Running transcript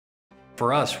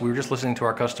For us, we were just listening to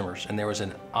our customers, and there was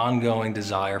an ongoing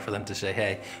desire for them to say,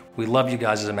 hey, we love you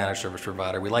guys as a managed service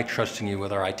provider. We like trusting you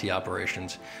with our IT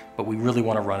operations, but we really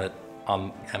want to run it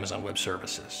on Amazon Web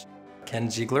Services. Ken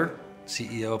Ziegler,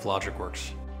 CEO of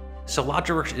Logicworks. So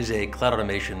Logicworks is a cloud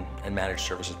automation and managed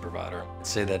services provider. I'd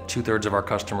say that 2/3 of our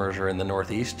customers are in the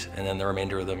Northeast, and then the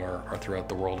remainder of them are throughout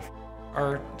the world.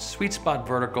 Our sweet spot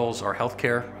verticals are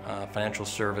healthcare, financial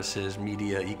services,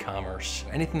 media, e-commerce.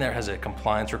 Anything that has a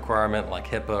compliance requirement like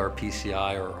HIPAA or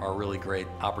PCI are really great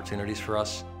opportunities for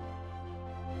us.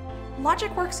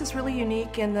 Logicworks is really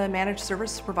unique in the managed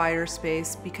service provider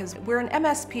space because we're an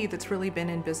MSP that's really been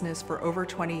in business for over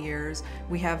 20 years.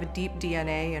 We have a deep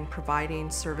DNA in providing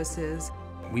services.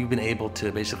 We've been able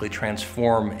to basically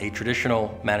transform a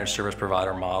traditional managed service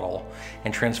provider model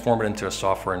and transform it into a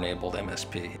software-enabled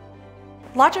MSP.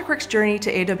 Logicworks' journey to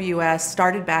AWS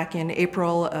started back in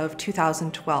April of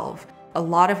 2012. A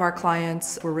lot of our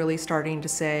clients were really starting to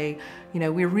say,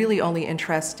 we're really only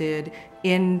interested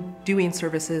in doing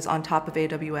services on top of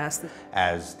AWS.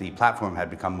 As the platform had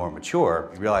become more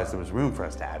mature, we realized there was room for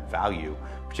us to add value,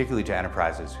 particularly to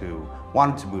enterprises who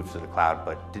wanted to move to the cloud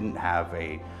but didn't have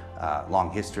a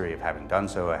long history of having done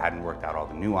so, it hadn't worked out all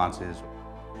the nuances.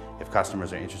 If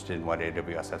customers are interested in what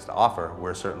AWS has to offer,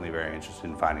 we're certainly very interested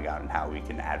in finding out how we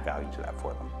can add value to that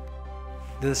for them.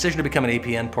 The decision to become an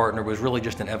APN partner was really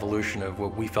just an evolution of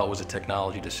what we felt was a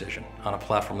technology decision on a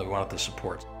platform that we wanted to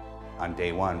support. On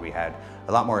day one, we had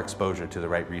a lot more exposure to the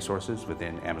right resources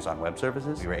within Amazon Web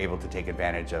Services. We were able to take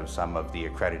advantage of some of the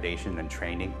accreditation and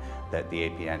training that the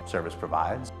APN service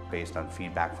provides. Based on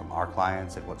feedback from our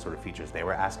clients and what sort of features they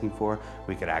were asking for,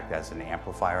 we could act as an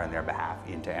amplifier on their behalf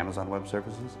into Amazon Web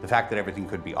Services. The fact that everything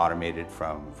could be automated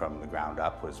from the ground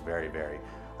up was very, very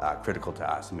critical to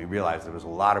us, and we realized there was a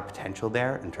lot of potential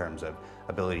there in terms of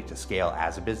ability to scale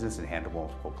as a business and handle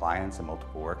multiple clients and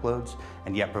multiple workloads,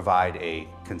 and yet provide a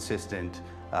consistent,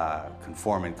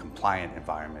 conform and compliant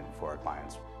environment for our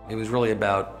clients. It was really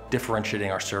about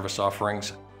differentiating our service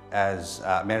offerings. As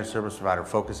a managed service provider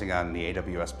focusing on the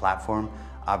AWS platform,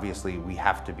 obviously we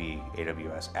have to be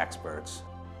AWS experts.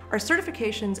 Our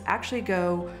certifications actually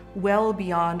go well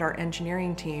beyond our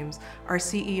engineering teams. Our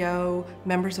CEO,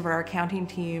 members of our accounting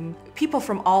team, people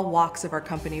from all walks of our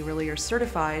company really are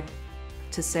certified.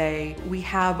 To say we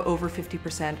have over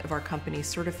 50% of our company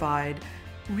certified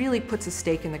really puts a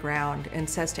stake in the ground and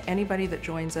says to anybody that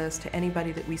joins us, to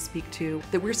anybody that we speak to,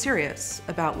 that we're serious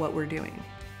about what we're doing.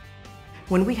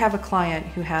 When we have a client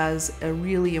who has a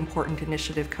really important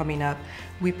initiative coming up,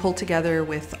 we pull together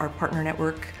with our partner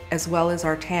network as well as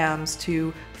our TAMs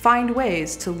to find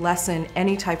ways to lessen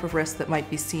any type of risk that might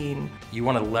be seen. You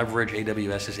want to leverage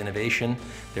AWS's innovation,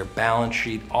 their balance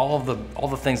sheet, all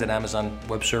the things that Amazon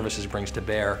Web Services brings to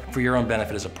bear for your own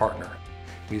benefit as a partner.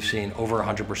 We've seen over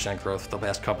 100% growth the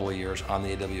past couple of years on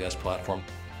the AWS platform.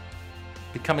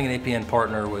 Becoming an APN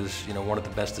partner was one of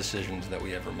the best decisions that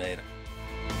we ever made.